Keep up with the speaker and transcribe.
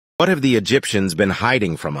What have the Egyptians been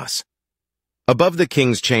hiding from us? Above the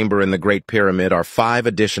king's chamber in the Great Pyramid are 5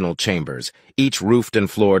 additional chambers, each roofed and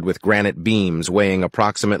floored with granite beams weighing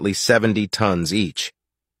approximately 70 tons each.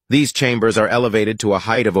 These chambers are elevated to a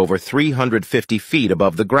height of over 350 feet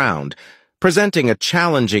above the ground, presenting a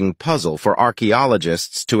challenging puzzle for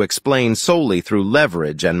archaeologists to explain solely through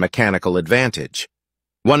leverage and mechanical advantage.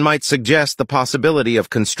 One might suggest the possibility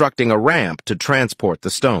of constructing a ramp to transport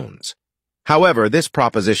the stones. However, this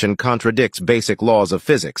proposition contradicts basic laws of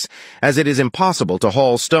physics, as it is impossible to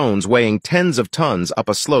haul stones weighing tens of tons up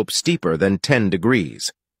a slope steeper than 10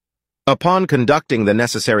 degrees. Upon conducting the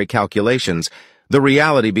necessary calculations, the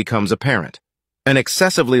reality becomes apparent. An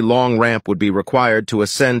excessively long ramp would be required to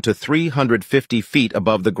ascend to 350 feet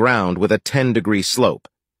above the ground with a 10-degree slope.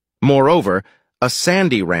 Moreover, a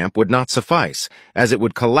sandy ramp would not suffice, as it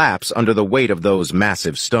would collapse under the weight of those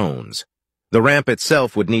massive stones. The ramp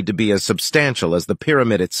itself would need to be as substantial as the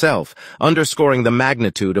pyramid itself, underscoring the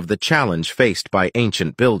magnitude of the challenge faced by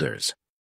ancient builders.